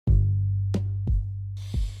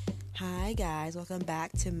Hi guys, welcome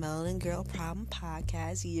back to Melanin Girl Problem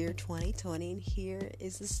Podcast, year 2020, and here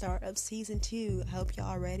is the start of season 2. I hope y'all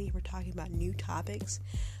are ready. We're talking about new topics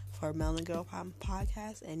for Melanin Girl Problem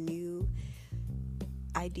Podcast and new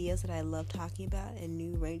ideas that I love talking about and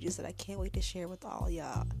new ranges that I can't wait to share with all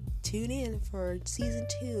y'all. Tune in for season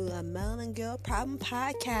 2 of Melanin Girl Problem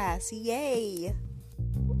Podcast. Yay!